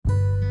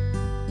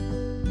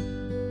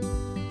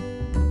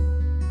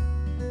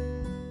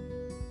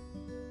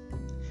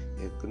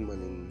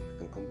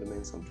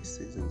greetings of the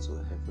season to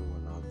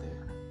everyone out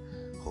there.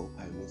 Hope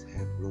I meet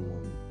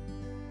everyone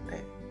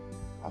there.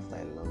 After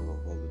a long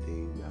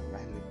holiday, we are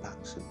rightly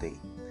back today.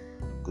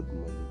 Good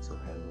morning to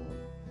everyone.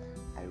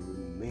 I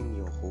remain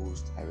your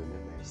host. I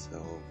remain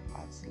myself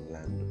as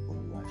Land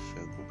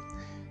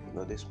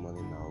Oluwasegun. This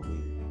morning I'll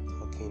be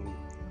talking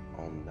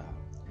on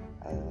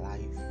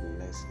life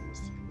lessons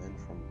to learn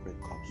from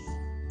breakups.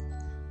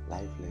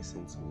 Life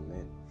lessons to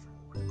learn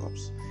from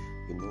breakups.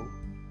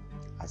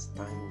 At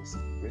times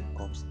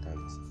breakups can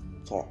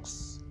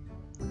talks.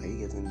 Are you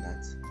getting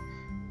that?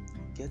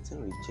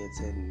 Getting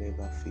rejected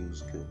never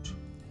feels good,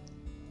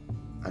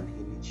 and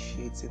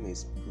initiating a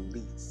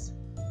split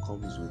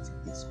comes with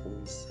its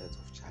own set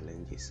of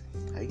challenges.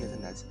 Are you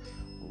getting that?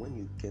 When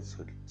you get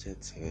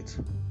rejected,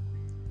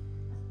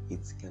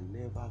 it can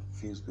never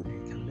feel good.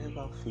 You can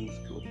never feel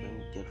good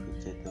when you get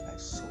rejected by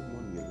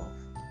someone you love,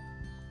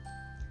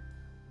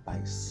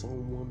 by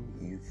someone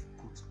you've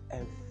put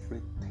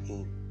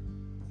everything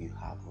you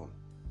have on.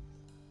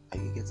 Are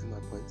you getting my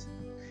point?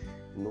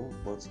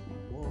 But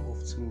more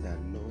often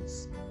than not,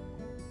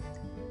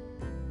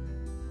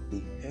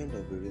 the end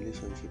of a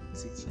relationship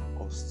teaches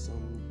us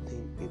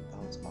something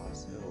about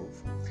ourselves,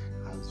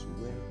 as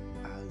well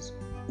as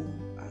who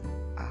and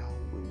how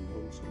we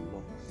want to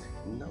love.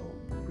 Now,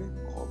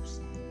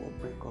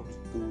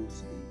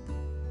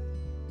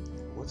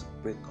 what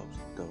breakups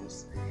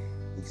does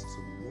is to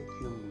make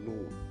you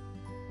know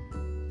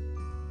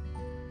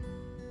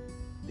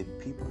the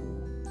people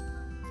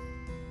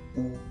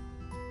who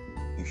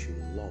you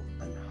should love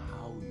and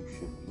how you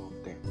should love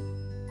them.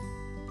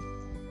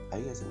 Are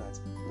you getting that?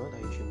 Not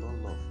that you should not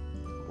love,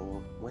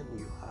 but when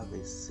you have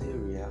a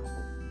series of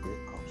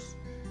breakups,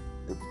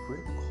 the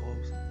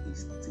breakups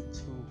is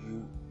teaching you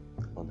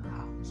on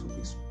how to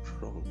be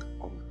strong,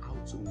 on how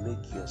to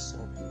make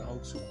yourself, and how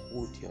to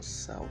hold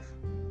yourself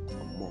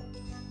more,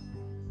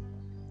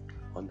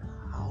 on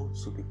how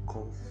to be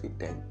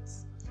confident,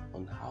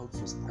 on how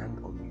to stand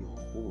on your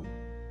own.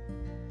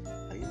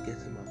 Are you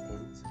getting my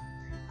point?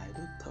 I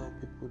don't tell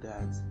people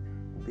that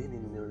being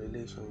in a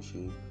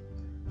relationship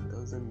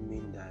doesn't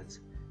mean that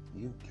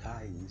you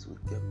guys will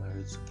get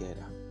married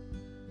together.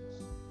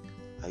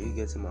 Are you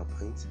getting my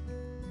point?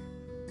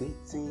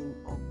 Dating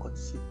or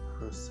courtship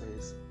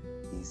process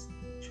is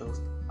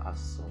just a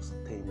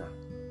sustainer,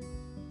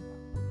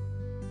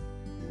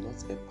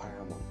 not a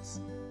paramount.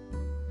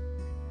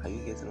 Are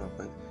you getting my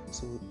point?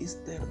 So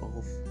instead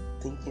of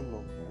thinking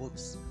of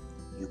what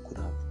you could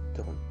have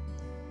done,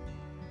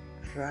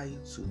 try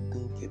to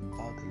think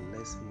about the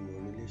lesson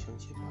your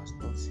relationship has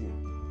taught you.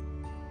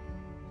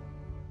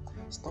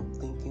 Stop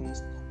thinking,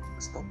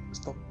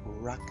 stop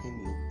racking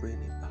your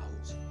brain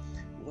about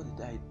what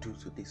did I do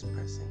to this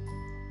person?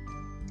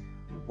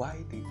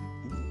 Why did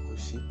he or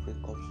she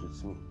break up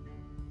with me?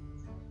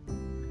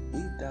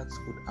 If that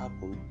could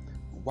happen,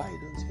 why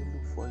don't you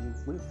look for a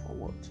way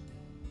forward?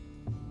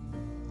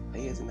 Are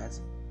you getting that?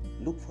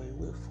 Look for a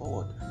way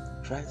forward.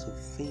 Try to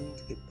think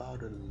about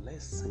the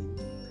lesson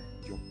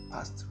your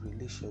past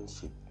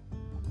relationship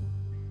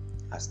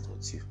has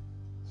taught you.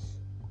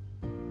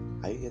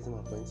 Are you getting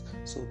my point?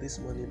 So this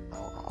morning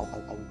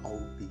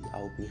I'll be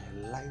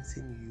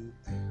enlightening you.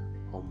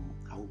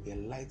 I'll be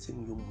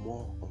enlightening you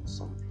more on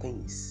some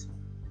things.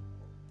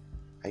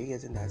 Are you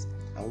getting that?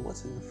 And what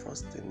is the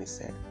first thing he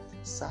said?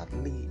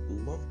 Sadly,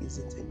 love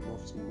isn't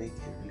enough to make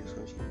a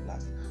relationship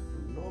last.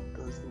 Love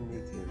doesn't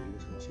make a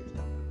relationship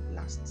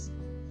last.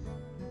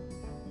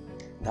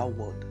 That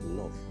word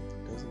love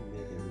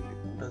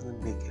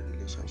doesn't make a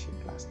relationship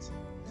last.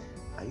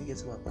 Are you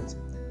getting my point?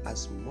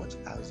 As much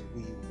as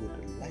we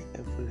would like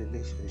every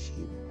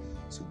relationship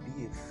to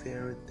be a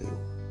fairy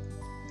tale,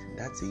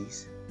 that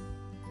is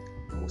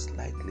most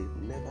likely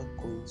never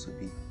going to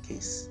be the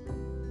case.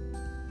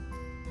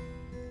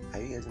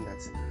 Are you getting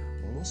that?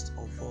 Most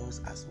of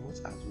us, as much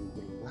as we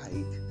would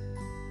like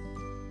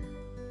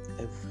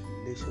every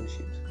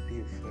relationship to be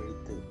a fairy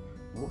tale,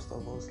 most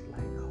of us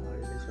like our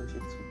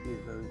relationship to be a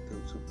fairy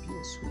tale, to be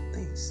a sweet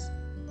things.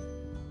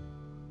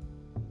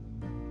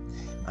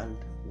 And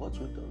what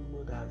we don't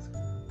know that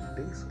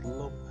this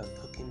love we're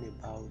talking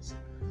about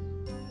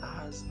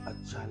has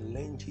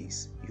challenges.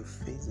 You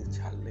face the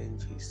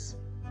challenges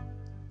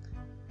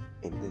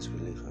in this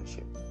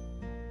relationship.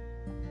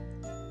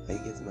 Are you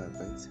getting my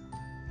point?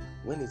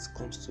 When it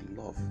comes to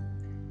love,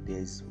 there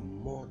is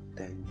more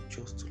than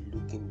just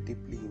looking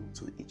deeply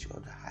into each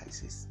other's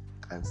eyes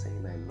and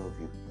saying I love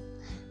you.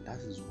 That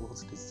is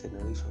what this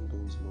generation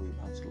don't know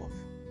about love.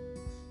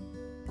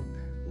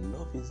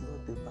 Love is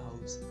not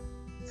about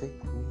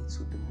take me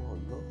to the mall.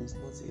 Love is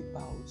not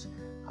about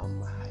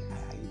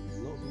I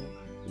love you.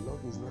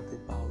 Love is not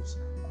about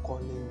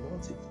calling.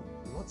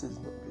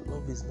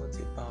 Love is not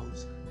about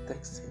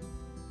texting.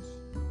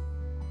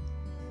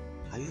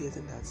 Are you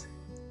getting that?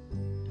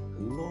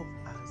 Love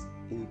has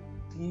a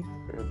deep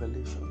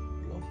revelation.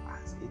 Love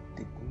has a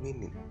deep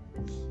meaning,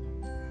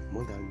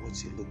 more than what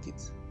you look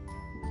at.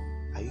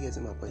 Are you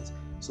getting my point?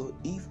 So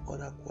if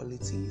other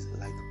qualities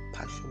like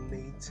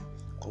passionate,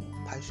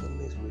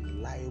 compassionate,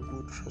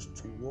 reliable,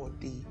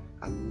 trustworthy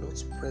are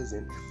not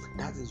present,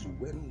 that is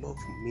when love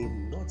may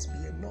not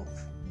be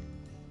enough.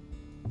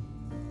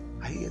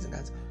 Are you getting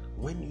that?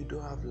 When you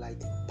don't have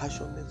like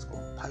passionate,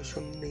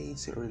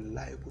 compassionate,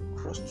 reliable,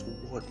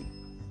 trustworthy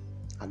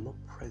are not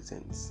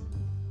present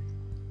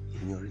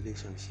in your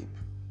relationship,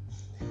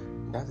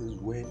 that is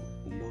when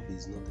love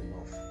is not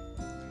enough.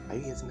 Are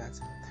you getting that?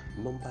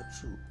 Number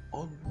 2,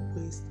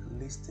 always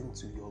listen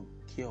to your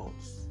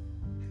girls.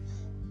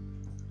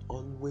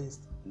 Always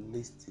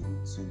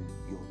listen to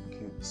your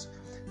girls,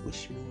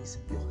 which means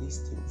your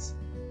instincts.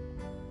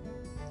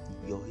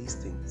 Your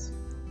instincts.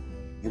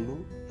 You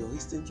know, your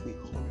instincts will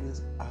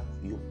always have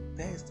your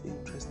best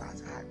interest at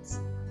heart,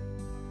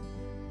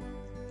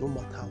 no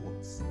matter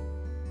what.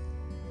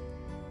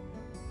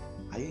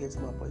 Are you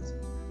getting my point?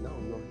 Now,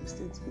 your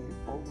instincts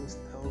will always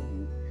tell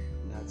you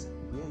that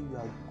where you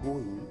are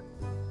going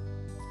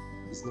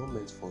is not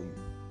meant for you.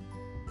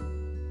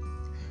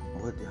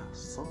 But there are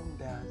some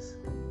that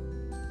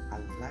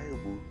are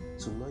liable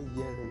to not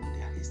hearing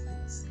their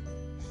instincts.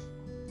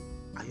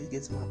 Are you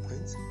getting my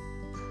point?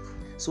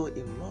 So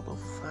a lot of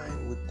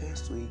time we tend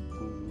to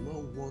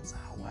ignore what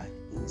our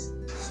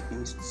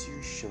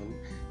institution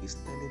is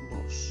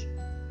telling us.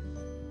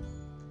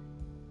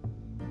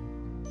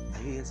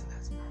 Are you getting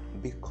that?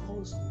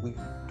 Because we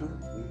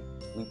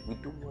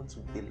don't want to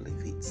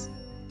believe it.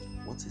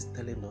 What is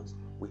telling us,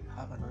 we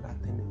have another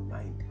thing in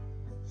mind.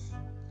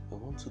 We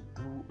want to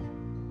do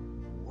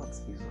what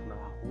is on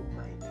our own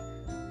mind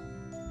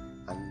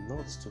and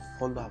not to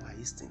follow our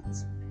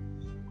instincts.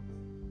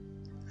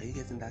 Are you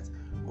getting that?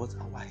 But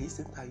our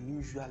instincts are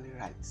usually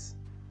right.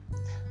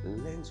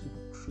 Learn to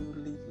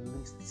truly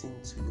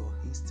listen to your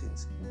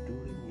instincts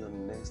during your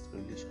next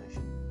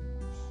relationship.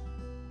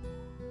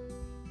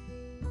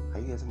 Are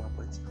you getting my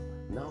point?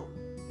 Now,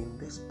 in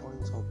this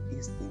point of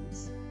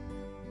instincts,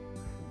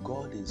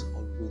 God is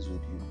always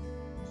with you.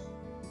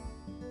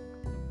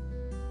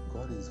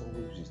 God is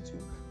always with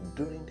you.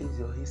 During this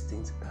your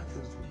instincts, that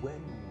is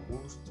when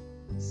most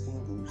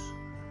singles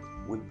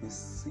will be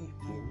seeing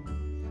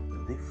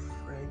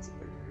different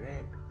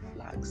red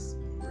flags,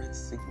 red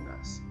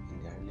signals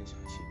in their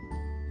relationship.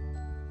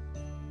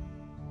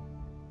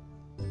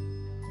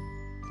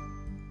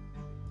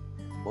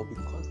 But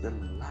because they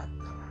lack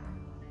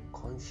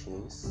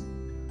conscience,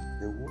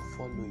 they won't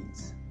follow it.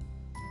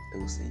 They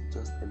will say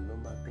just the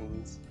normal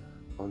things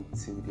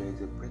until there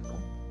is a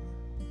breakup.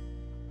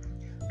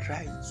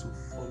 Try to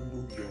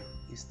follow your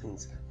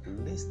instincts.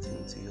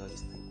 Listen to your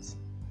instincts.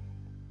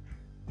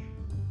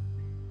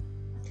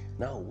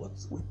 Now, what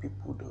we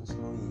people don't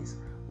know is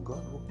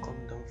God will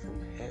come down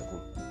from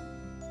heaven.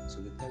 So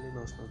He's telling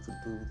us not to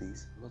do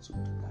this, not to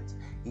do that.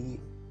 He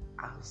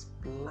has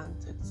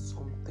planted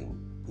something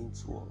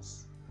into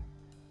us.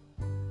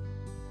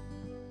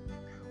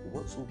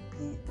 What will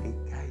be a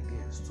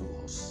guidance to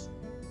us?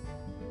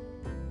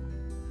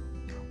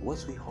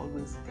 What will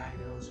always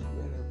guide us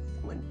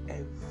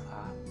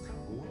whenever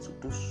we want to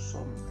do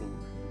something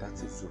that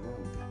is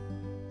wrong?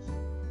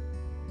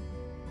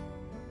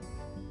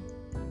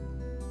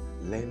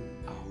 Learn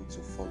how to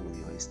follow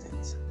your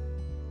instincts.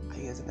 Are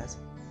you getting that?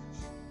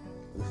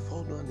 The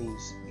third one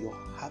is your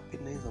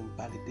happiness and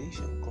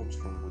validation comes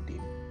from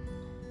within.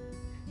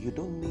 You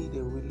don't need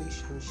a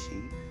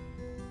relationship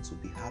to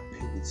be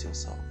happy with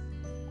yourself.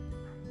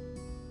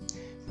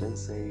 Don't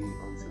say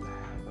until I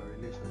have a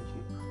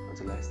relationship,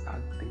 until I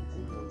start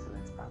dating, until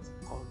I start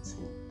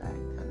courting, that I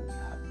can be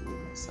happy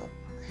with myself.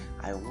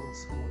 I want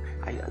someone.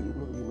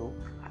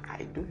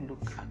 I do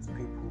look at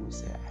people who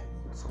say, I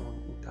want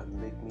someone who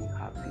can make me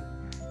happy.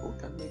 Who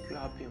can make you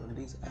happy on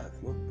this earth?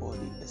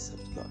 Nobody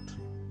except God.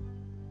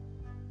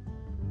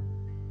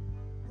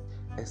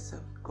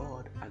 Except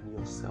God and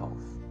yourself.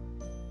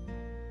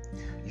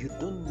 You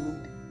don't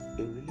need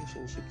a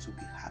relationship to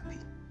be happy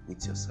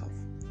with yourself.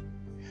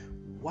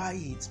 Why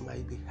it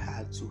might be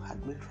hard to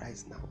admit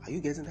right now, are you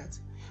getting that?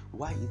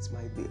 Why it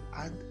might be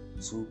hard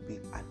to be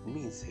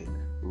admitted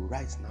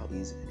right now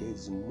is there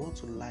is more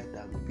to life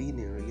than being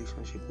in a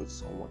relationship with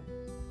someone.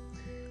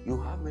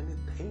 You have many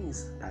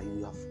things that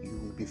you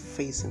will be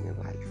facing in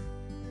life.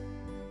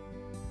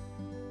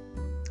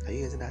 Are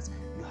you getting that?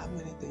 You have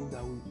many things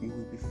that you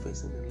will be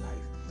facing in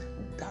life.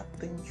 That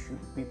thing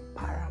should be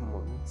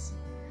paramount,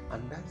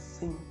 and that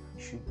thing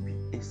should be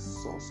a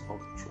source of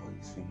joy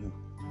to you,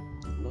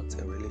 not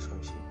a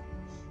relationship.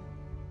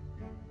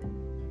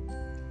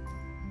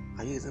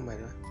 Are you getting my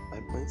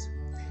point?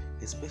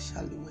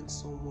 Especially when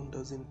someone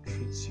doesn't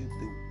treat you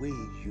the way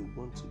you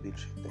want to be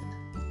treated.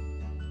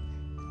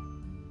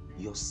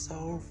 Your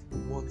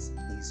self-worth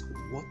is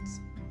worth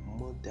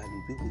more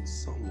than be with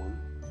someone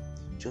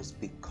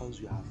just because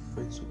you are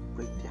afraid to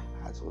break their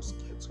hearts or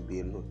scared to be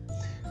alone.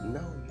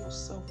 Now your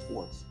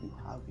self-worth, you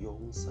have your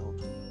own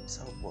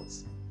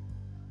self-worth.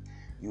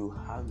 You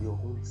have your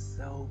own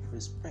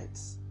self-respect.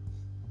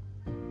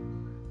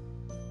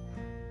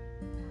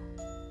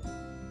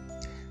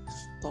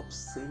 Stop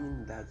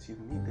saying that you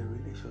need a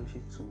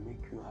relationship to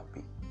make you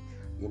happy.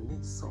 You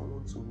need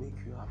someone to make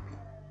you happy.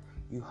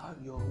 You have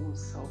your own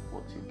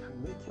self-worth. You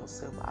can make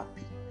yourself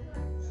happy.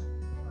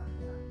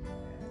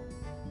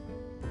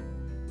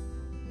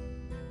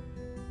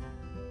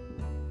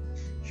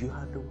 You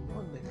are the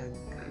one that can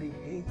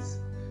create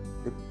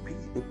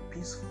a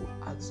peaceful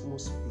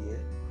atmosphere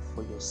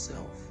for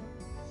yourself.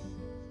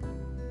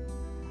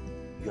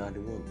 You are the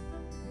one.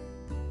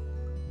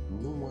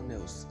 No one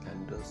else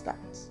can do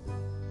that.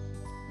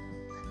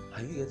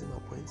 Are you getting my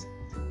point?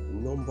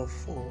 Number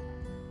 4,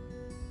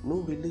 no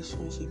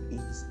relationship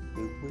is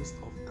a waste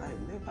of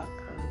time. Never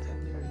count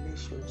any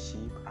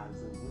relationship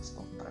as a waste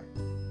of time.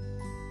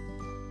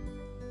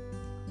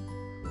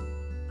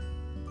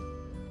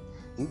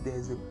 If there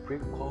is a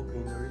breakup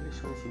in a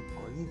relationship,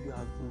 or if you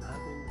have been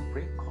having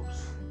breakups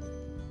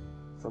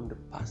from the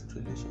past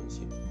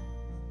relationship,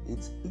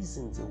 it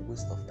isn't a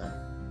waste of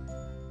time.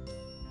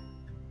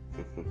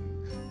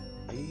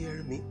 Are you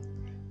hearing me?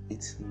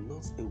 It's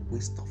not a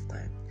waste of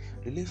time.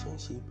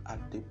 Relationship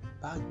at the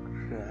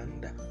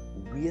background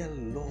where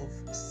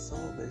love,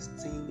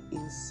 self-esteem,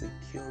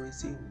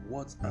 insecurity,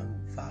 worth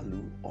and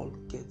value all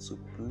get to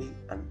play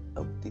and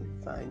help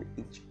define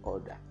each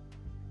other.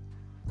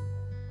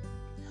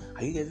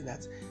 Are you getting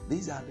that?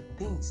 These are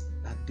the things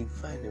that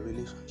define a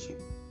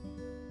relationship.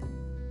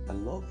 The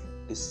love,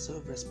 the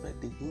self-respect,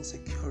 the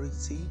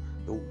insecurity,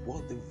 the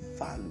worth, the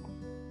value.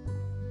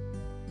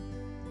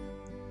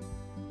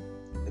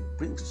 It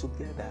brings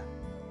together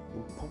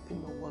in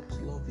pumping of what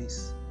love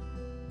is.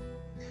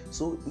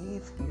 So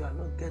if you are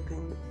not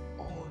getting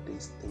all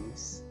these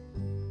things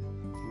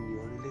in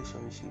your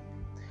relationship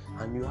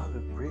and you have a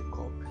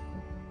breakup,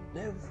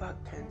 never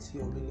count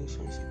your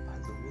relationship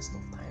as a waste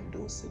of time.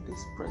 Don't say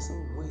this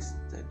person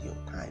wasted your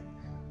time.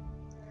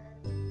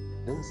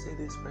 Don't say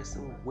this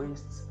person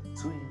wastes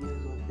 2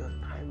 years of your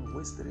time,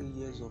 wastes 3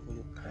 years of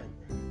your time.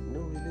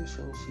 No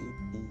relationship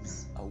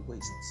is a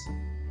waste.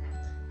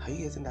 Are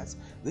you getting that?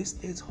 These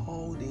things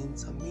all they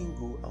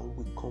intermingle and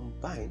we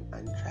combine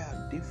and try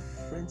out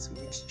different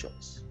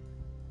mixtures.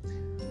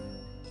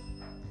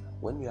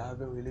 When you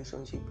have a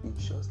relationship,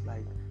 it's just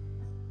like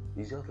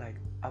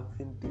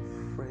having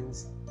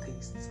different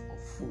tastes of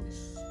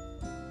foods.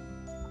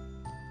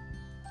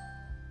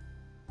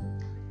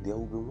 There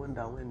will be one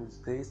that when it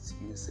tastes,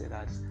 you say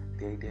that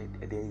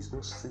there is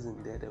no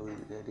season there. There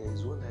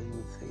is one that you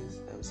will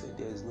taste that will say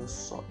there is no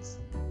salt.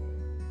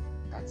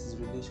 That is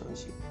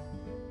relationship.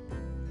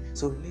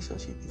 So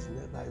relationship is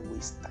never a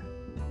waste time.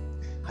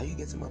 Are you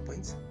getting my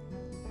point?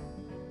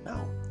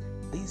 Now,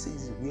 this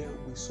is where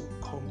we should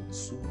come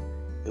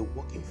to a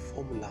working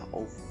formula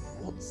of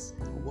what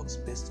works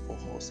best for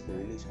us in a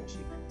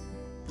relationship.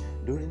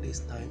 During this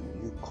time,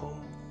 you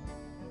come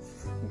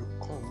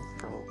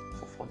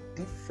for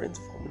different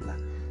formula.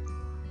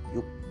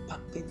 You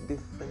package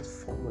different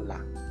formula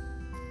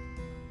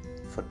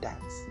for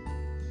that.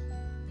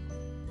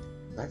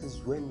 That is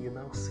when you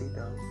now sit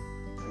down,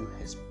 you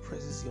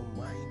express your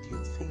mind,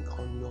 you think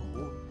on your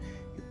own,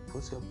 you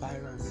put your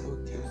Bible and say,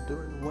 okay,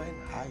 during when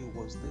I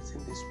was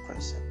dating this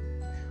person,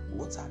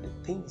 what are the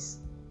things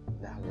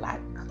that I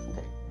like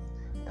there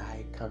that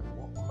I can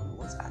work on?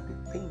 What are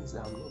the things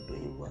that I'm not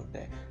doing well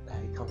there that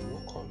I can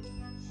work on?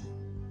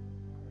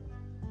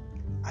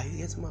 Are you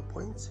getting my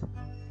point?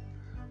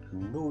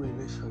 No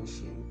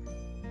relationship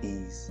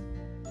is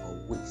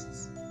a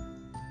waste.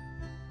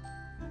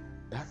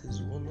 That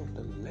is one of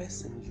the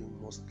lessons you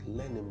must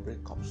learn in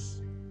breakups.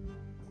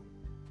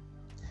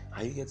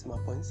 Are you getting my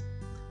point?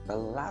 The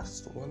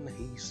last one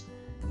is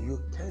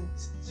you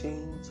can't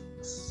change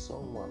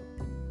someone.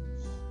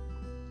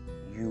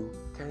 You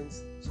can't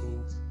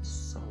change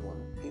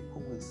someone.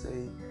 People will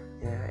say,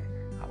 yeah,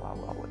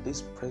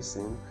 this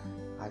person,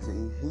 as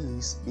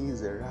he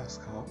is a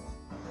rascal,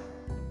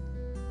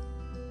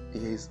 he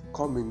is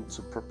coming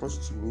to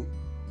propose to me.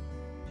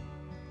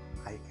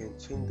 I can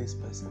change this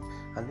person.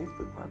 And if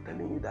people are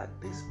telling you that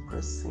this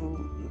person,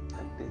 you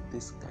can't date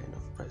this kind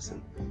of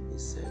person, he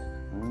said,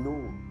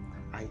 no,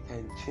 I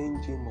can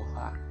change him or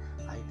her.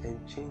 I can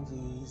change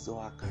his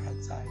or her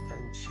character. I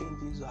can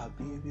change his or her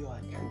behavior. I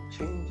can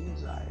change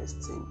his or her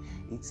esteem.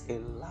 It's a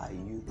lie.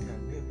 You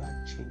can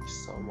never change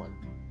someone.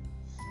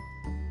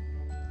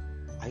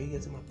 Are you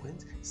getting my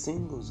point?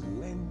 Singles,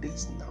 learn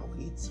this now.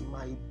 It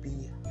might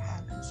be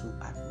hard to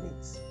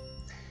admit.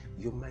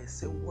 You might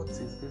say, what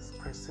is this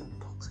person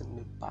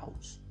talking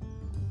about?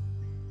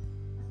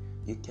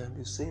 You can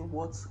be saying,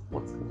 what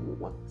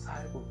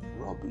type of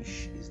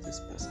rubbish is this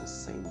person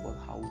saying? But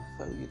I will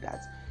tell you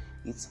that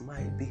it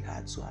might be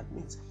hard to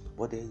admit,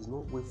 but there is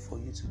no way for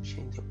you to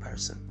change a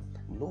person.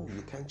 No,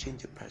 you can't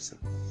change a person,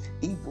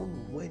 even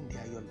when they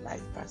are your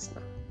life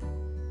partner.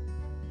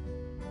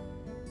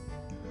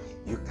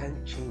 You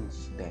can't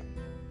change them.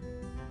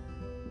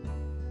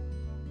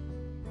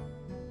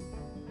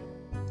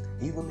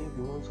 Even if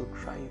you want to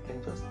try, you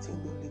can just take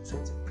only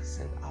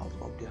 20% out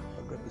of their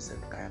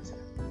 100% character.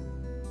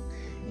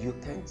 You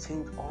can't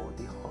change all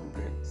the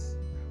 100s.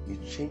 You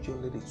change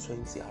only the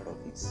 20 out of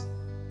it.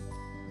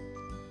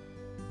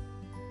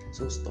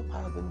 So stop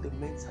having the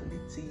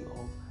mentality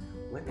of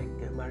when I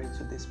get married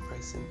to this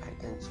person, I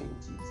can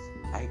change it.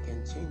 I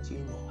can change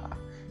him or her.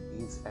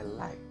 It's a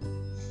lie.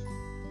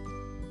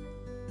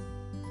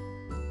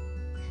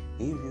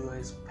 If you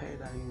expect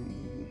that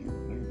you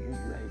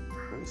are a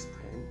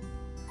Christian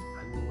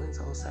and you went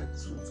outside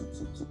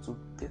to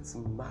get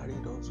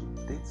married or to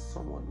date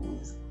someone who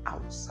is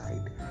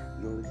outside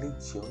your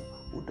religion,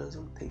 who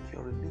doesn't take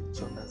your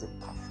religion as a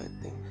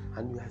perfect thing,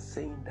 and you are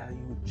saying that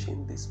you will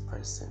change this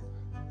person,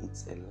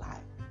 it's a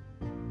lie.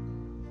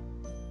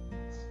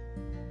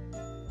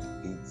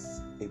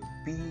 It's a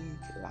big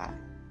lie.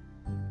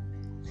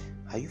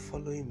 Are you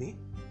following me?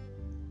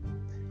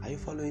 Are you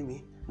following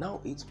me?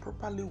 Now, it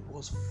probably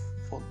was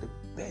for the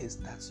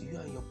best that you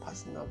and your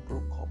partner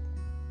broke up.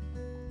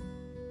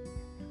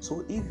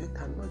 So if you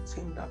cannot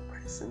change that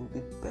person,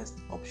 the best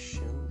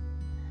option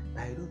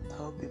that I don't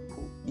tell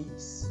people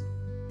is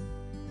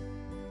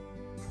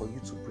for you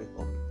to break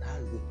up.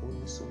 That's the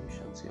only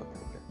solution to your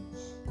problem.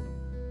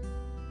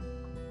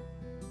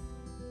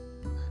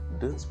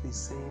 Don't be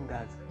saying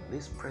that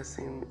this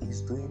person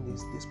is doing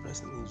this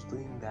person is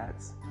doing that.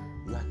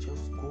 You are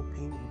just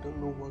coping. You don't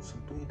know what to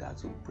do, either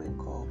to break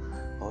up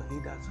or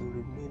either to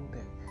remain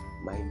there.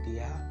 My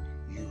dear,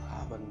 you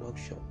have an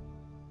option.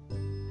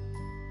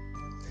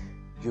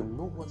 You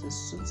know what is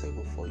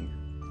suitable for you.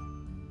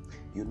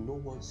 You know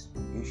what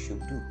you should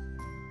do.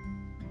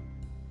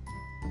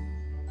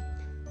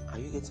 Are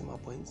you getting my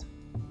point?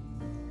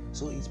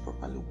 So it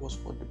probably was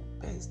for the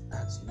best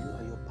that you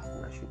and your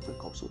partner should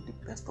break up. So the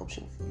best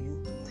option for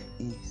you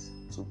is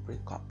to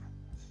break up.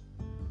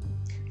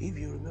 If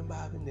you remember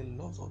having a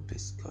lot of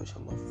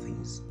discussion of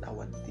things that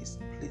were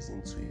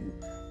displeasing to you,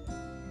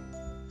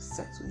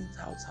 settle it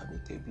out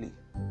amicably.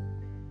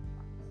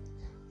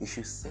 You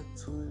should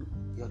settle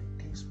your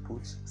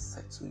disputes,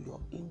 settle your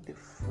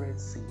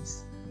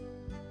indifferences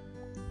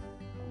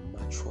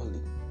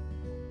maturely.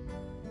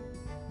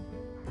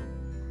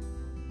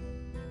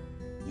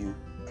 You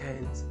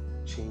can't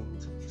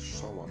change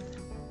someone.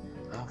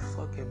 I've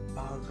talked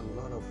about a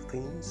lot of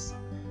things.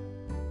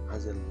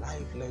 As a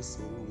life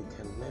lesson, you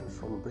can learn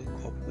from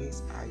breakup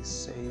ways. I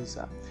says,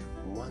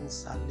 one,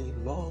 sadly,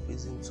 love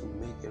isn't to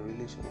make a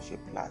relationship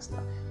last.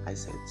 I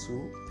said,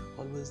 two,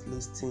 always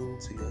listen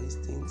to your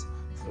instincts.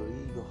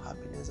 Three, your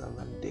happiness and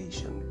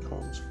validation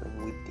comes from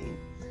within.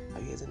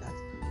 Are you getting that?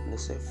 And I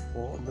said,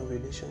 four, no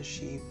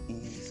relationship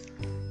is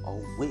a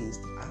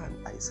waste.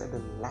 And I said,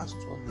 the last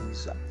one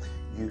is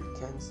you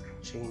can't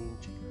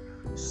change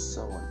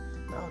someone.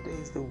 Now, there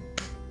is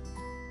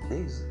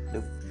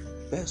the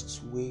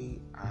best way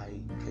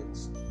I can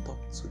stop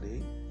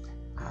today.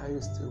 I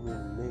still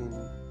remain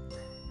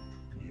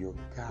your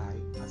guy,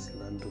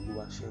 Asilando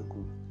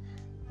Luashegun.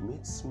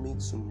 Meet me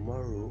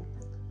tomorrow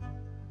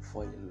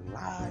for a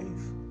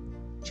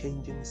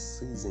life-changing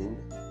season,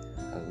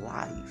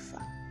 live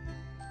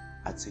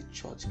at a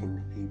church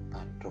in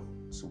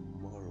Ibadan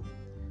tomorrow.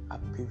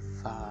 Happy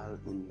Val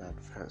in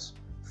advance.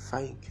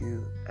 Thank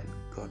you and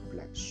God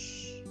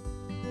bless.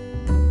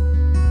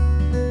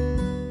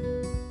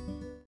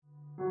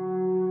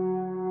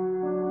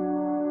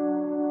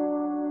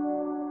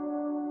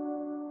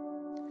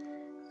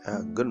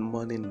 Good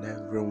morning,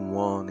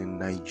 everyone in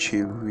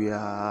Nigeria,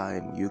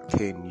 in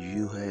UK, in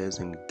US,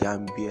 in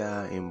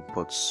Gambia, in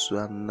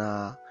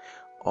Botswana,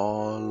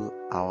 all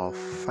our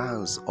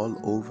fans all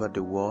over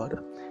the world.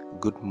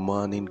 Good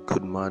morning,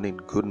 good morning,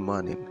 good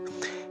morning.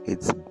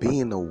 It's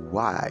been a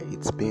while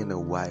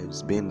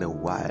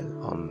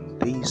on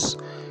this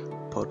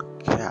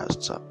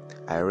podcast.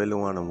 I really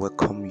want to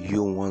welcome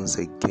you once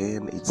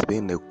again. It's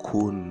been a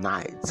cool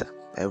night.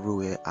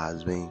 Everywhere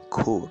has been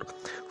cool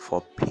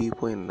for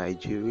people in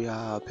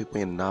Nigeria,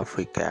 people in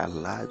Africa at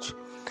large,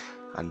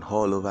 and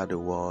all over the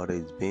world.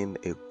 It's been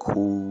a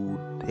cool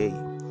day.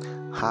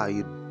 How are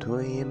you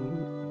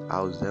doing?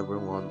 How's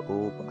everyone?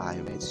 Hope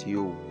I met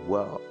you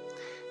well.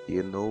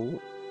 You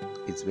know,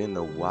 it's been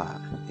a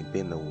while.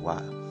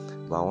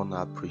 But I want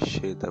to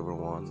appreciate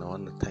everyone. I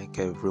want to thank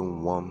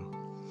everyone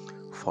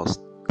for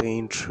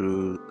staying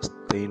true,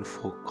 staying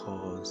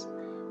focused,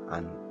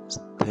 and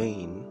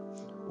staying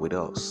with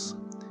us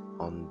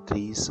on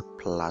this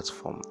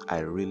platform. I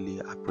really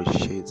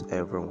appreciate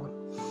everyone.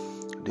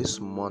 This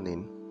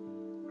morning,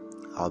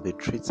 I'll be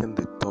treating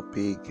the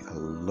topic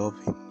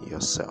loving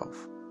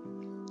yourself.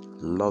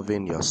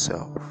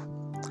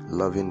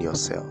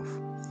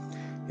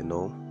 You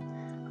know,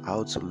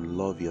 how to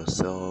love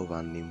yourself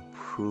and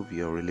improve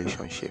your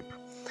relationship.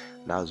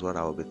 That's what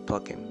I'll be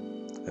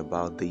talking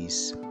about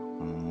this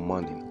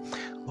morning.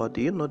 But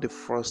do you know the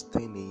first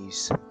thing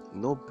is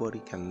nobody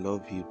can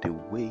love you the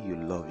way you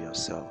love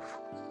yourself.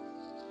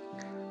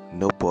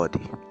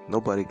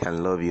 Nobody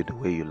can love you the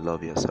way you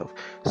love yourself.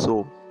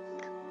 So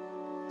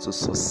to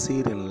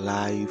succeed in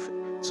life,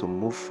 to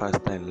move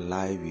faster in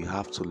life, you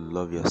have to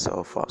love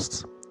yourself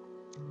first.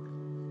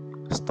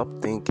 Stop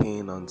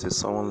thinking until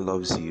someone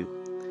loves you.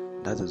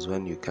 That is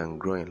when you can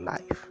grow in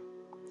life.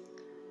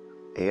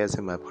 Are you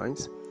getting my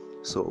point?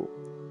 So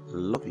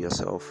love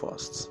yourself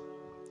first.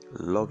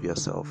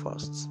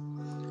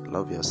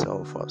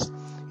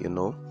 You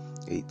know,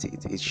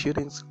 It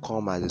shouldn't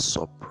come as a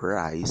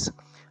surprise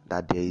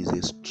that there is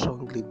a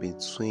strong link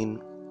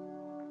between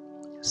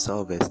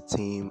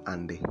self-esteem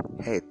and the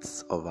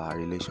health of our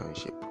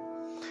relationship.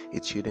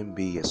 It shouldn't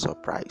be a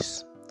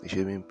surprise. It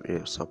shouldn't be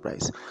a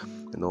surprise.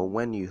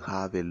 When you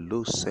have a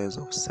low sense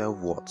of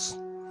self-worth,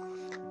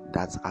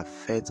 that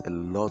affects a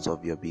lot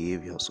of your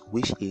behaviors,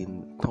 which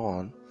in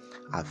turn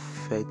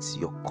affects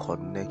your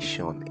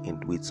connection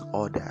with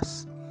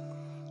others.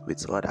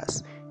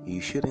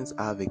 You shouldn't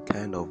have a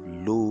kind of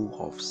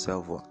low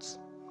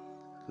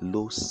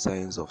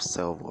sense of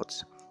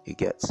self-worth. You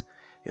get,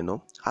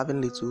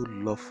 having little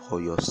love for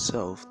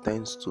yourself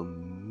tends to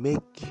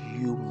make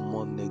you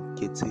more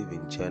negative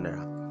in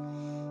general.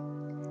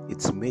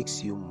 It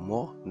makes you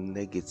more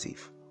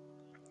negative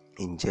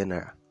in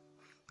general.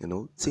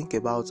 Think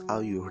about how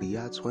you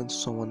react when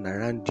someone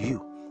around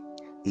you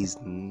is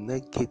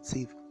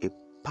negative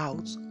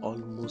about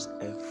almost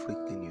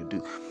everything you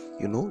do.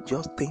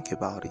 Just think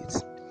about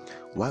it.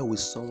 Why would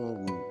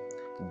someone will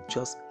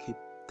just keep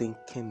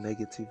thinking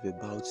negative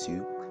about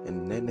you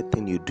and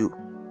anything you do?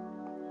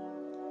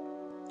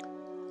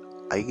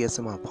 Are you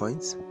getting my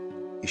point?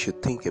 You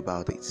should think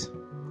about it.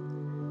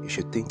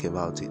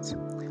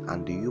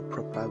 And do you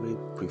probably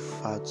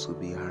prefer to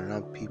be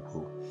around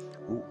people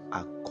who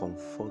are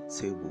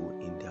comfortable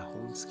in their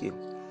own skin?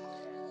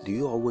 Do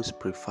you always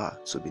prefer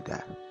to be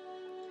that?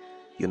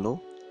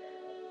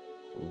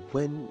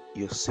 When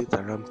you sit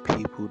around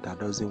people that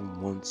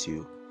doesn't want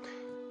you,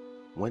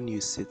 when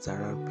you sit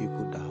around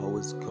people that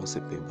always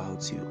gossip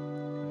about you,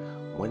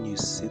 when you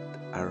sit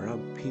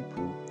around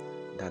people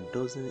that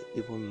doesn't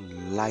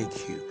even like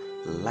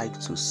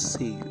to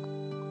see you,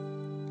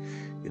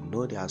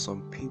 there are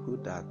some people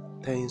that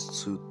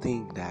tends to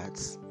think that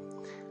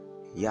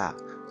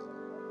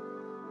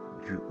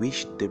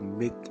which they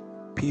make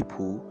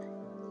people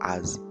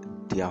as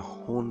their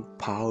own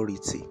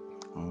priority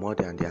more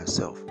than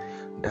themselves.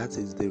 That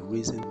is the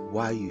reason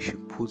why you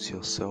should put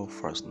yourself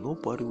first.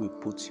 Nobody will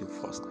put you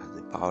first as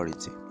a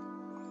priority.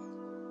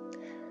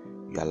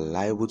 You are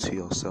liable to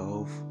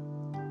yourself.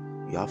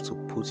 You have to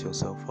put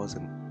yourself first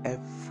in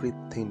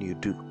everything you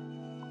do.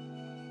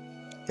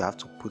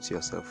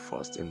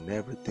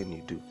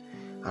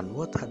 And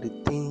what are the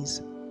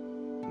things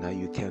that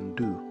you can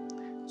do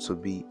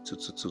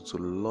to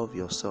love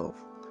yourself?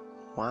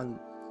 One,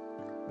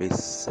 be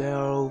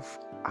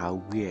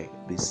self-aware.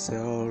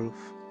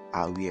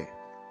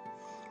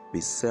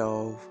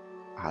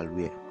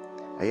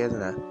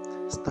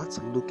 Start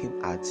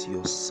looking at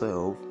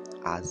yourself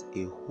as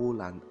a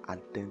whole and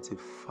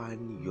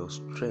identifying your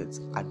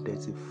strengths.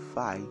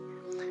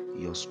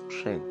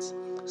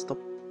 Stop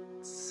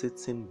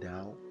sitting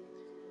down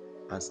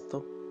and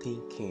stop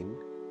thinking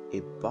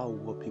about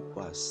what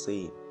people are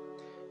saying.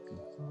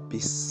 Be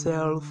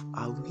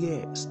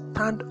self-aware.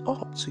 Stand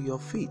up to your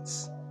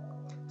feet.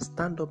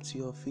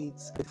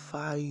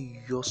 Identify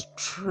your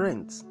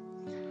strengths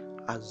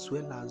as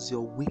well as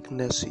your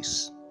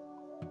weaknesses.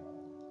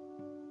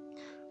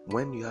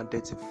 When you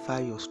identify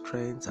your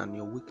strengths and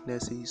your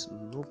weaknesses,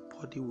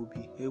 nobody will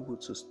be able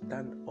to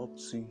stand up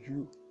to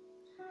you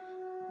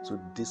to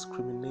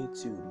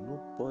discriminate you.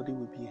 Nobody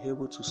will be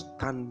able to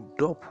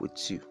stand up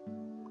with you.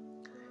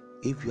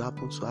 If you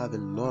happen to have a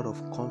lot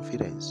of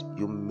confidence,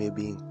 you may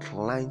be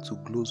inclined to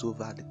gloss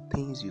over the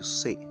things you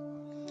say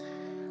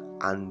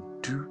and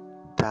do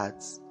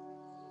that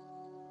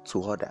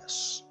to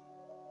others.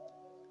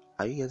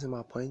 Are you getting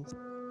my point?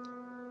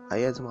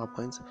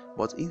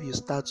 But if you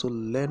start to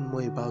learn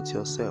more about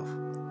yourself,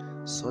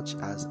 such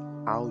as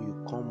how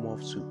you come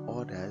off to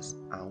others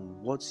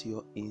and what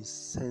you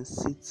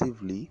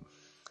insensitively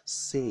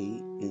say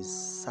in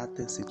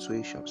certain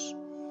situations,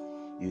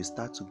 you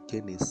start to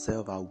gain a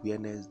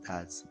self-awareness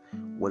that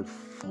will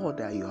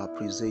further your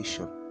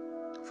appreciation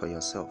for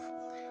yourself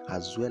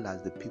as well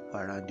as the people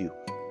around you.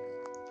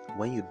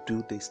 When you do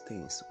all these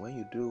things,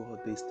 you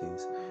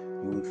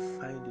will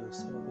find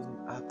yourself being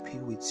happy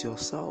with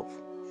yourself.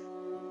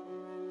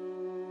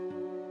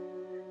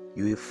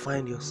 You will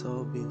find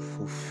yourself being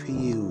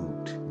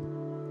fulfilled.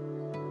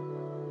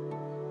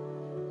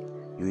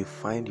 You will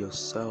find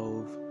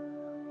yourself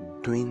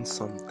doing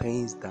some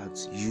things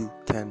that you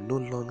can no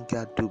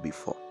longer do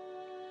before.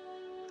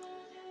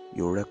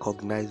 You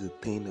recognize the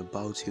thing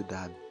about you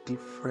that are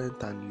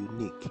different and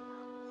unique.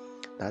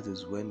 That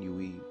is when you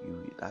will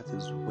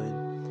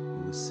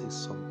see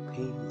some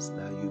things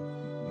that you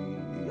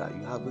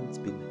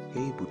haven't been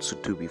able to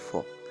do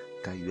before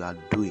that you are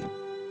doing.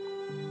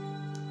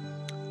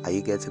 Are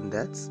you getting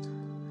that?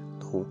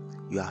 No,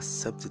 you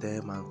accept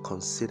them and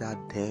consider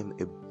them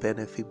a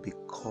benefit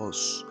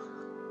because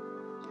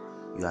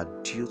you are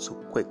due to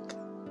quick.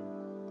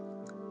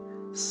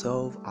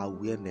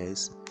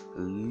 Self-awareness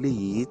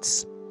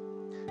leads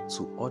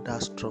to other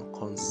strong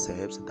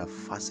concepts that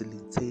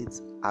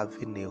facilitate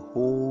having a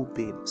whole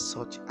being,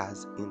 such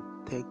as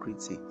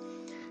integrity.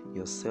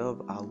 Your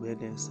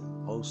self-awareness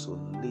also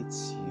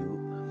leads you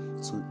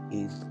to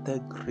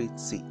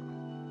integrity.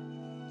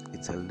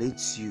 It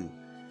leads you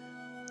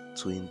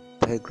to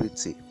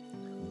integrity.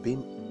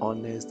 Being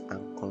honest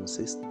and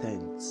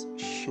consistent.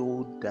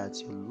 Show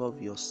that you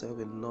love yourself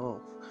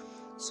enough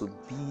to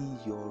be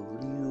your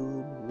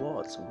real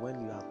worth when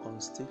you are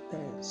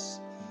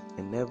consistent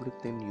in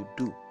everything you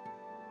do.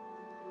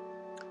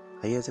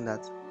 Are you hearing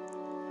that?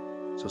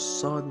 So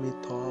sum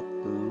it up,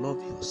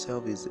 love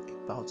yourself is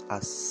about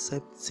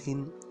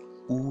accepting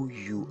who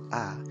you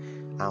are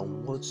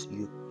and what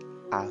you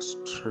are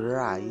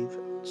strive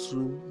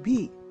to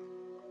be.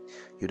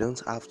 You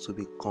don't have to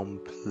be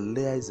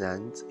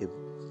complacent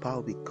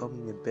about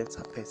becoming a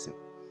better person,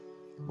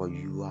 but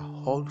you are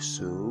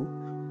also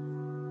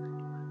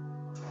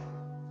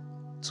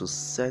to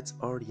set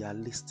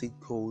unrealistic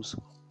goals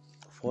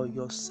for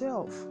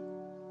yourself.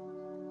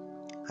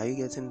 Are you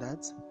getting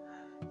that?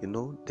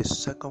 The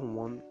second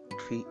one,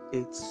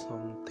 create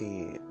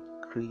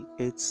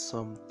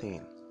something.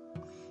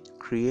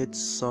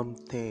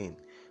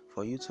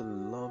 For you to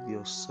love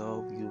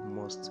yourself, you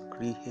must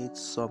create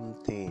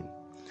something.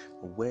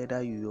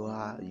 Whether you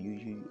are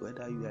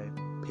whether you are a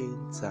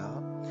painter,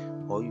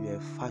 or you are a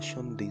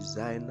fashion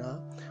designer,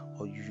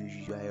 or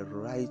you are a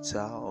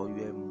writer, or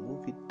you are a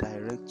movie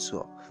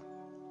director,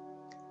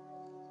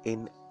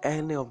 in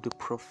any of the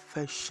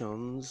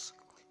professions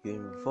you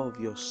involve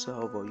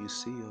yourself or you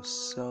see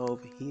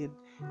yourself in,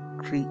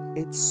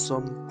 create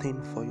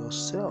something for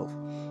yourself.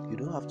 You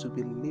don't have to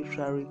be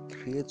literally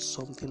create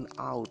something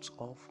out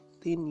of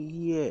thin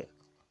air.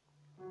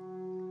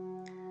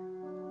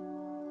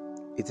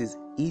 It is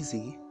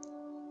easy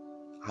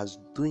as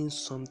doing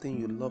something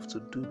you love to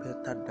do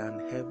better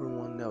than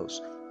everyone else.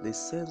 The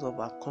sense of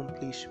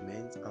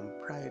accomplishment and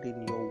pride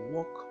in your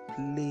work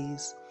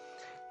plays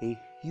a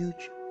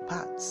huge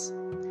part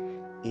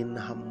in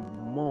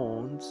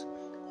amount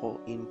or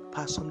in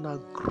personal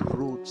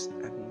growth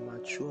and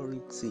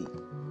maturity.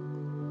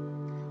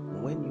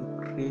 When you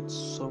create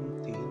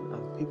something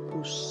and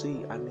people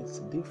see and it's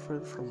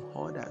different from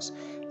others,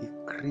 it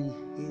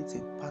creates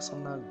a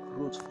personal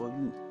growth for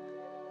you.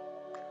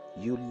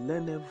 You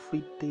learn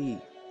every day,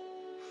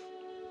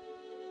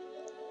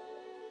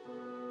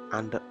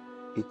 and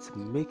it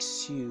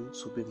makes you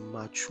to be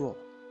mature.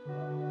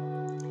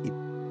 It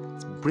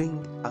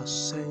brings a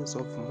sense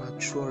of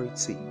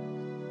maturity.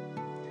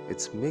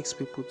 It makes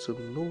people to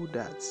know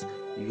that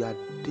you are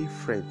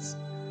different.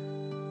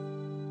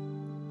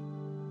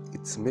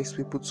 It makes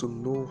people to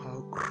know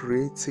how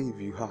creative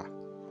you are.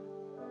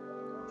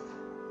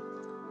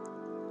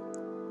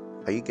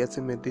 Are you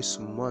getting me this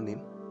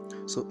morning?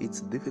 So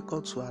it's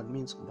difficult to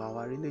admit, but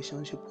our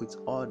relationship with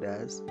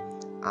others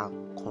are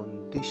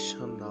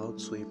conditional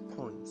to a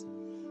point.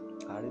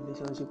 Our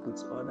relationship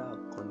with others are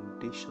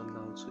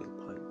conditional to a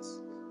point.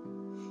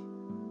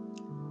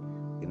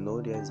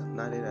 There is an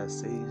adage that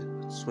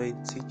says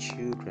 20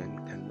 children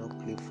cannot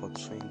play for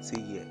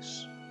 20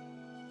 years.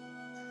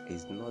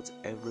 It's not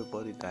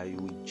everybody that you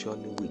will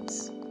journey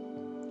with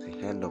the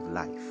end of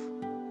life.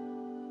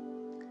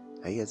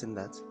 Are you getting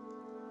that?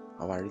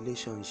 Our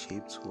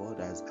relationship to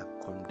others are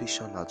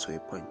conditional to a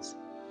point.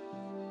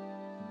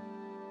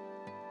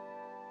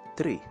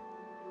 3.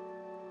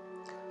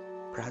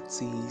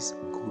 Practice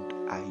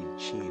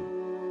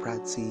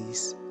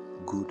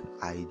good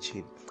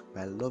hygiene.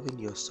 By loving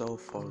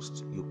yourself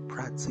first, you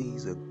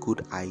practice a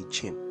good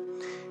hygiene.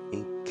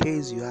 In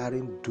case you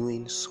aren't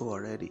doing so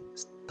already,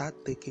 start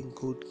taking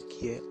good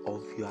care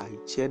of your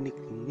hygienic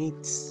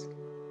needs.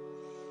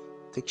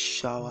 Take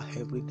shower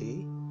every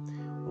day,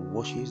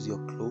 washes your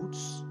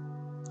clothes,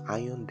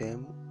 iron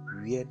them,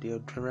 wear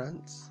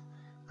deodorants,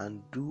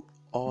 and do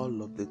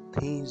all of the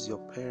things your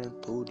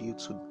parent told you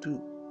to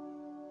do.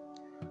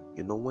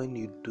 When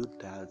you do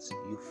that,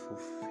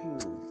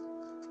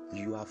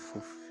 you are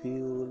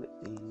fulfilled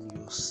in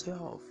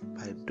yourself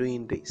by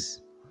doing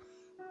this.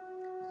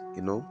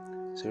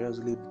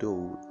 Seriously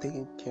though,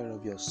 taking care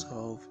of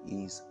yourself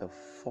is a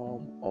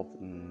form of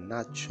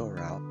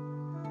natural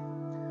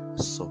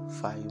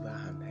survival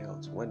and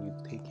health. When you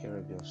take care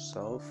of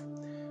yourself,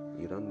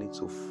 you don't need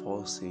to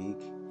fall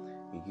sick.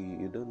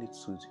 You don't need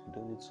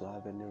to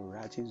have any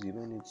rashes. You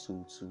don't need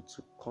to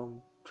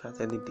contract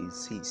any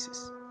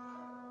diseases.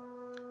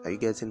 Are you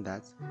getting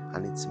that?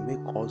 And it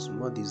makes us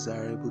more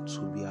desirable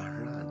to be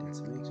around. It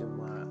makes you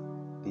more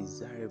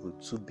desirable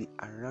to be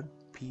around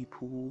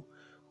people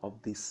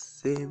of the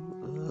same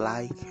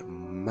like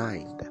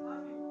mind.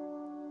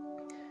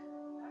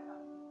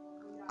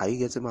 Are you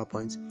getting my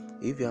point?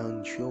 If you are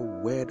unsure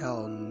whether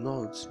or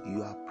not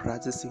you are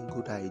practicing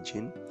good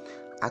hygiene,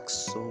 ask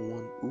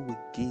someone who will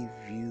give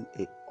you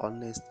an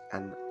honest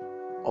and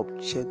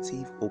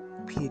objective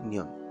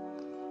opinion.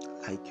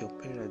 Like your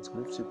parents,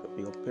 move to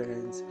your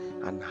parents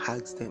and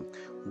ask them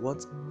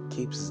what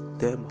keeps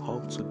them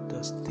up to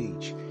the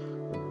stage.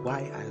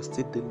 Why are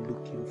still they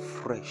looking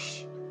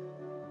fresh?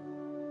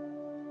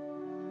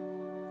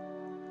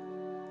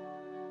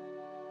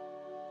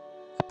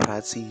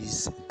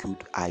 Practice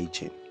good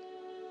hygiene.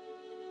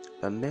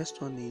 The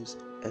next one is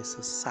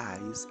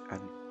exercise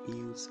and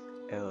eat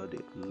healthy.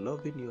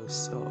 Loving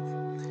yourself.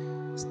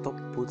 Stop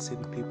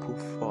putting people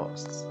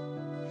first.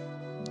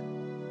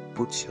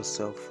 Put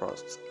yourself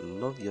first.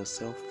 Love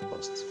yourself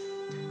first.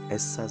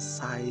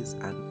 Exercise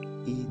and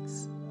eat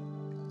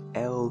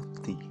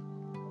healthy.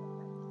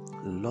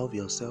 Love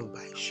yourself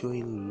by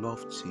showing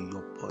love to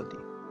your body.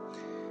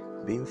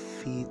 Being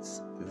fit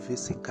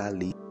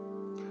physically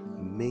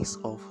makes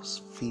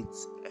us fit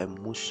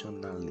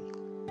emotionally.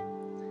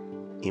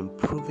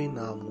 Improving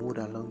our mood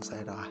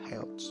alongside our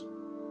health.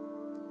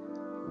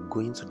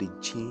 Going to the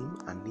gym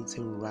and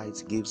eating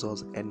right gives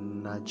us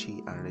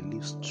energy and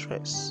relieves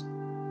stress.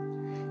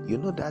 You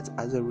know that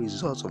as a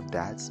result of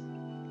that,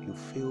 you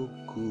feel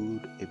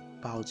good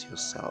about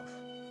yourself,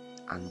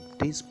 and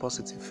this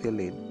positive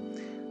feeling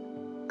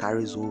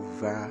carries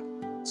over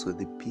to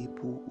the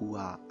people who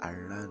are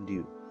around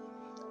you.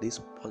 These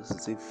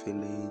positive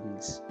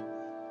feelings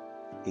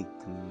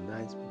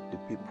ignite the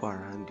people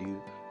around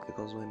you,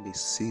 because when they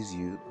see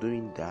you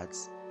doing that,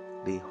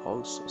 they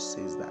also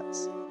see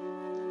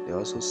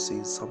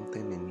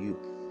something in you.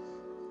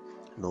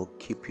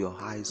 Keep your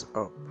eyes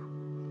up.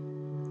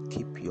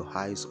 Keep your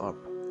eyes up.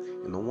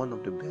 One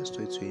of the best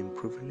ways to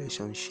improve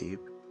relationship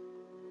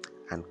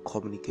and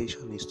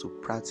communication is to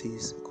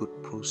practice good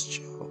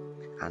posture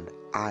and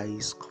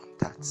eyes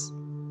contact.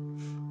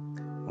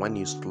 When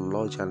you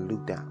slouch and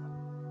look down,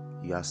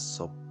 you are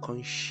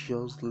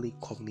subconsciously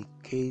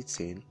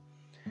communicating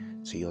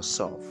to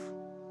yourself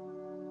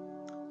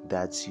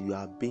that you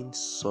are being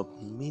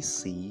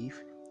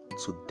submissive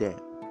to them.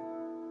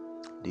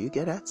 Do you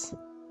get that?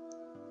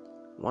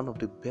 One of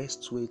the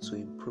best ways to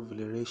improve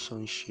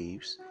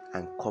relationships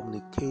and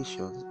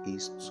communications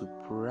is to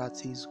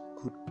practice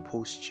good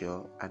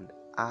posture and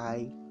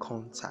eye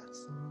contact.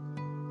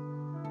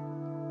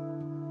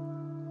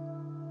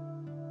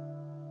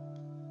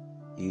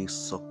 You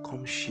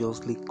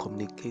subconsciously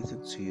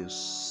communicating to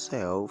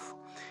yourself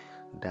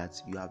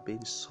that you are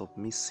being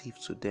submissive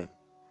to them.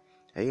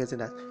 Are you getting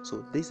that?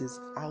 So this is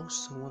how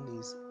someone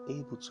is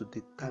able to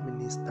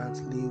determine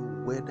instantly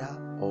whether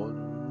or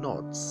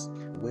not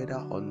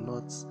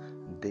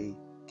they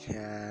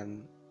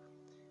can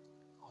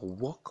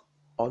walk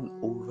all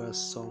over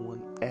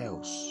someone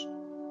else.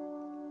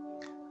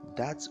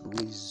 That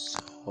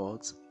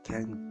result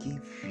can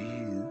give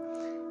you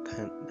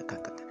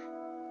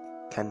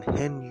can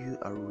earn you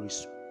a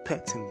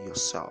respect in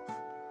yourself.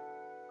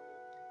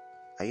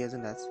 Are you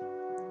getting that?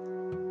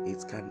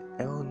 It can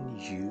earn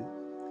you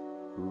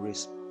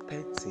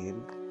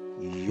respecting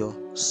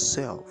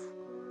yourself.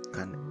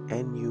 Can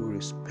earn you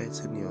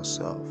respecting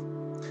yourself.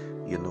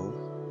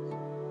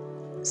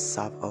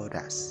 Serve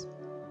others.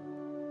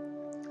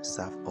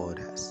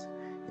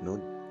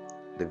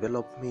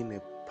 Developing a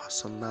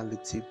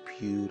personality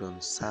built on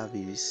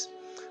service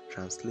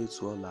translates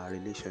to all our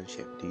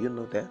relationship. Do you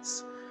know that?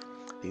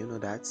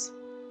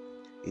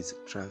 It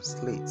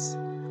translates.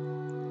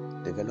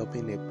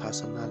 Developing a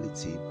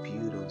personality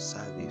built on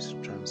service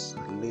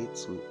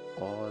translates to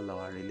all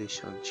our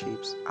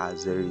relationships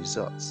as a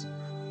result.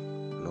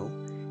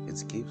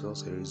 It gives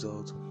us a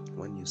result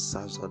when you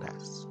serve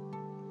others.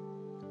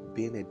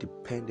 Being a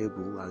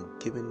dependable and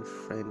giving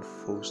friend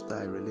foster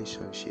a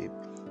relationship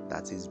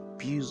that is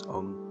built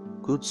on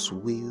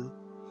goodwill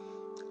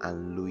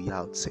and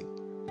loyalty.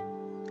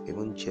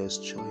 Even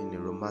gesture in a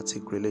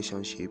romantic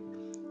relationship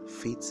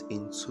fits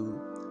into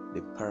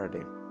the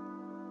paradigm.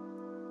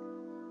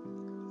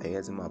 Are you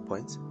getting my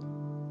point?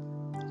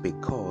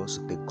 Because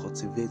they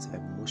cultivate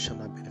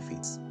emotional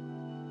benefits.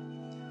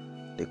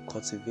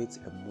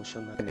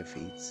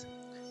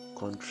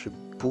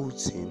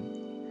 Contributing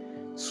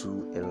to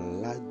a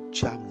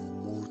larger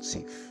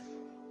motive,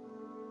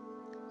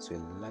 to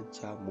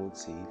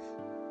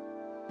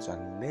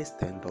an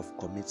extent of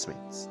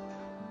commitment,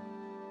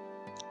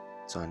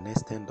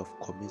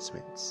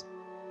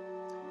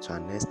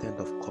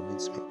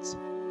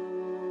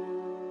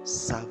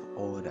 Serve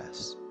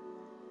others.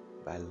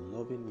 By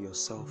loving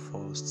yourself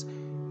first,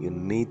 you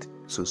need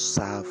to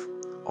serve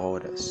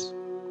others.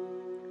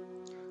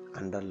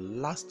 And the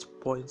last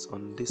point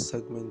on this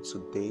segment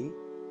today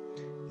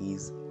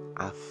is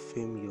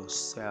affirm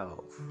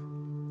yourself.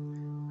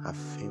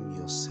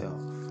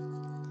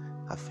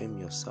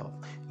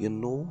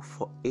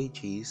 For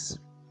ages,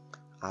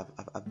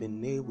 I've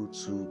been able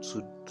to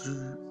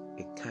do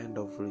a kind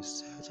of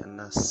research,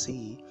 and I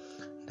see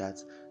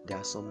that there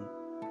are some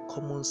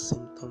common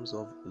symptoms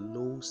of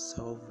low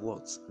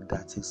self-worth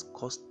that is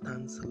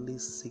constantly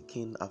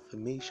seeking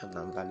affirmation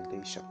and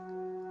validation.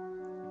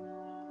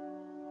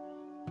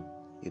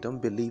 You don't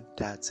believe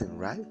that thing,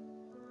 right?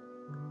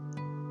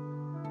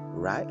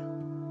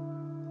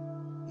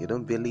 You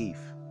don't believe.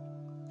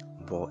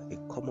 But a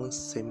common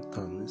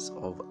symptoms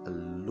of a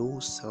low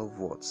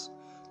self-worth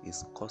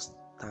is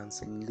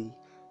constantly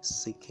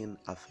seeking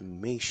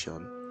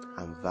affirmation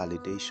and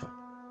validation.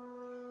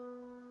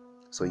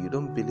 So you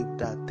don't believe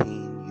that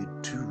thing you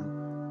do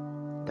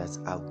that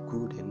are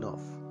good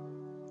enough.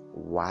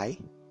 Why?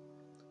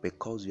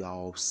 Because you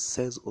are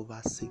obsessed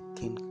over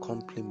seeking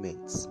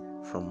compliments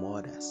from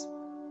others.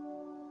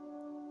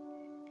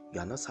 You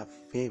are not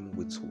affirmed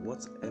with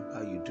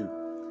whatever you do,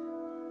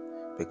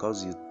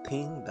 because you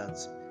think that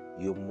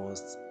you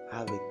must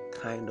have a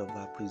kind of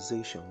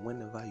appreciation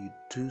whenever you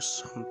do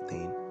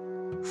something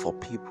for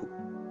people.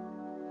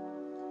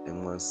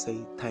 And must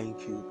say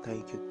thank you,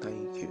 thank you,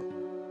 thank you.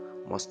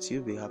 Must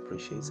you be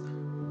appreciated?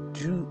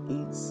 Do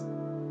it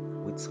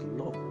with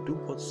love. Do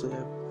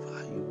whatsoever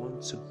you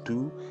want to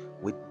do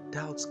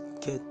without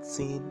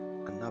getting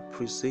an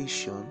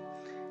appreciation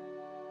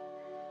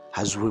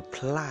as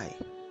reply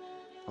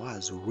or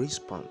as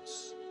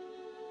response.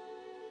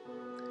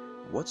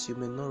 What you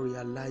may not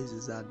realize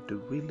is that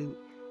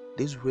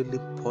this really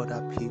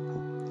bother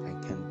people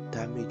and can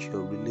damage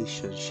your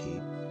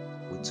relationship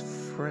with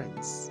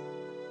friends.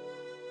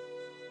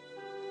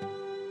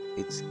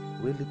 It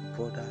really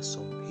bothers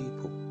some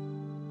people.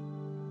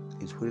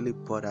 It really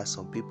bothers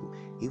some people.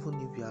 Even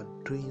if you are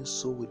doing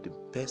so with the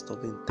best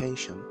of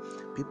intention,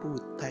 people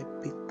will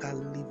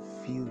typically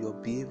view your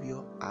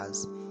behavior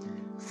as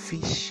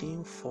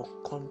fishing for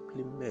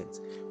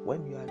compliments.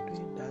 When you are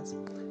doing that,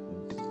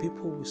 the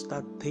people will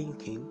start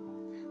thinking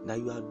that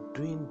you are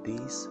doing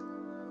this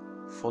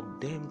for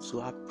them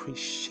to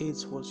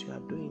appreciate what you are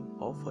doing,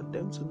 or for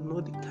them to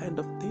know the kind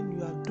of thing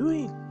you are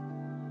doing.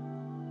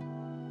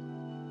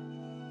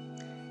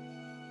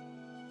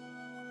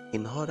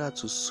 In order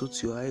to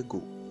suit your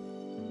ego,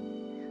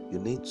 you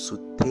need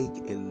to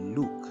take a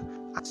look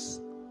at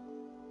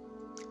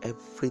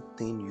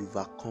everything you've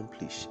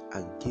accomplished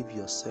and give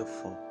yourself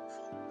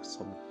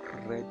some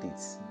credit.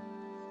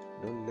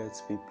 Don't let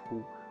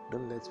people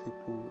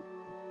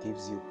give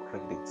you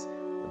credit.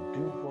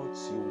 Do what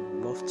you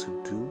love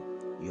to do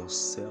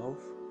yourself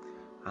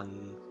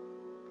and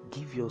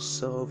give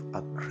yourself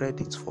a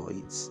credit for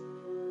it.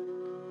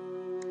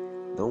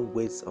 Don't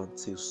wait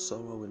until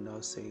someone will now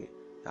say,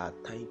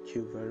 thank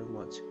you very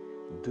much.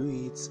 Do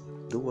it.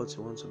 Do what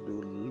you want to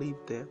do. Live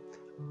there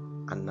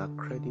and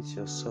accredit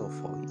yourself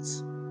for it.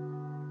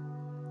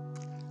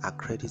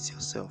 Accredit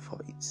yourself for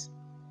it.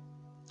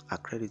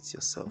 Accredit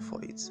yourself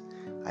for it.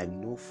 I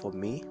know for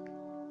me,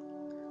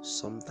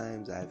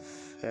 sometimes I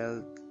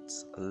felt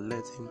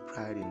letting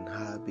pride in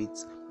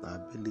habits, my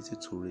ability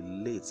to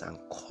relate and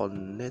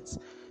connect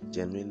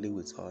genuinely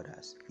with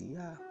others.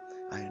 Yeah,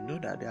 I know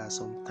that there are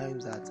some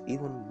times that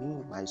even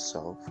me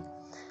myself,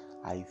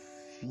 I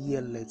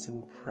fear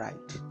letting pride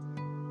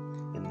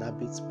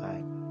inhabit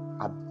my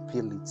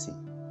ability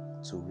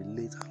to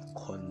relate and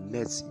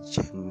connect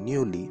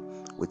genuinely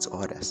with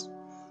others.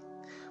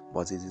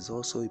 But it is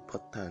also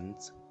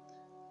important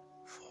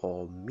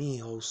for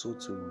me also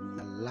to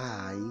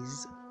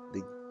realize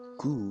the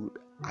good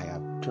I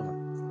have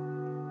done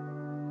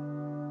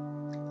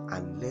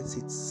and let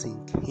it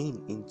sink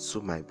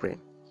into my brain.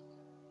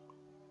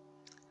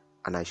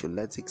 And I should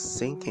let it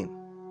sink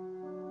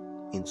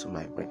into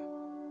my brain.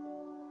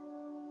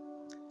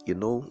 You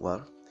know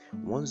what?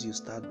 Once you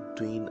start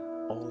doing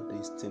all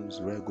these things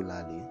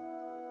regularly,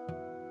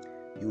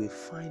 you will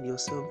find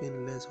yourself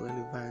being less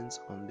relevant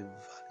on the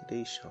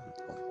validation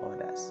of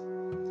others.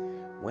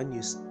 When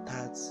you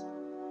start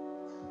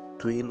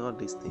doing all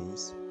these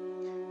things,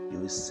 you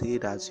will see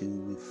that you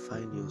will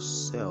find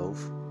yourself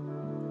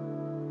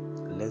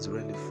less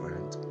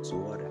relevant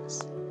to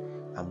others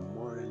and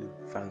more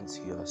relevant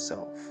to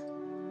yourself.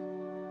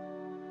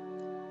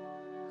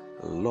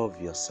 Love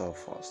yourself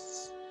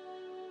first.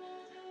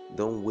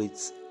 Don't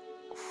wait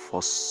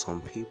for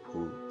some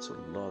people to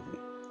love you.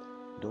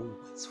 Don't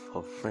wait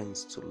for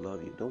friends to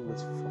love you. Don't wait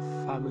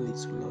for family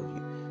to love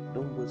you.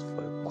 Don't wait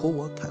for a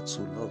co-worker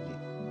to love you.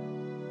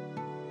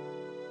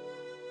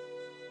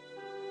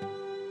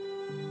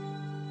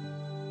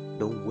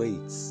 Don't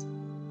wait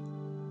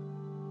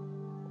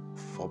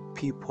for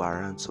people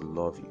around to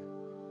love you.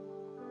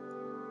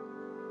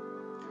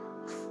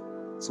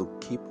 To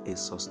keep a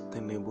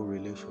sustainable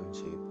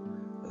relationship,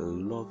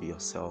 love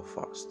yourself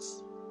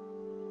first.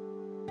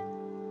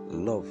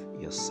 Love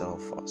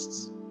yourself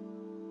first.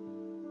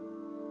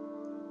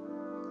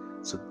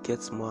 To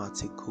get more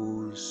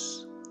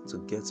articles, to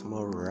get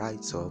more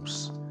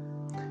write-ups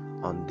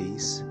on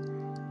this,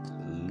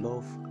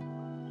 love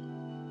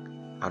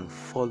and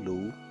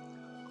follow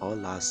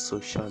all our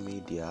social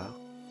media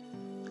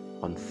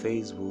on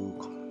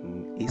Facebook,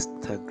 on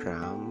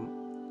Instagram.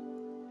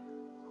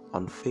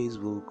 On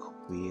Facebook,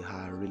 we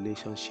are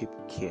Relationship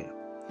Care.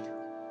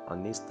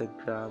 On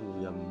Instagram,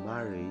 we are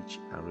Marriage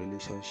and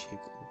Relationship.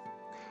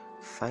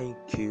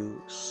 Thank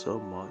you so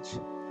much.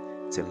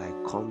 Till I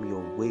come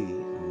your way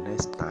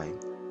next time,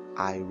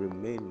 I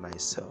remain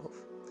myself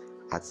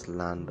at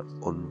Land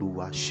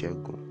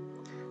Oluwasegun.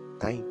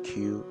 Thank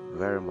you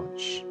very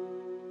much.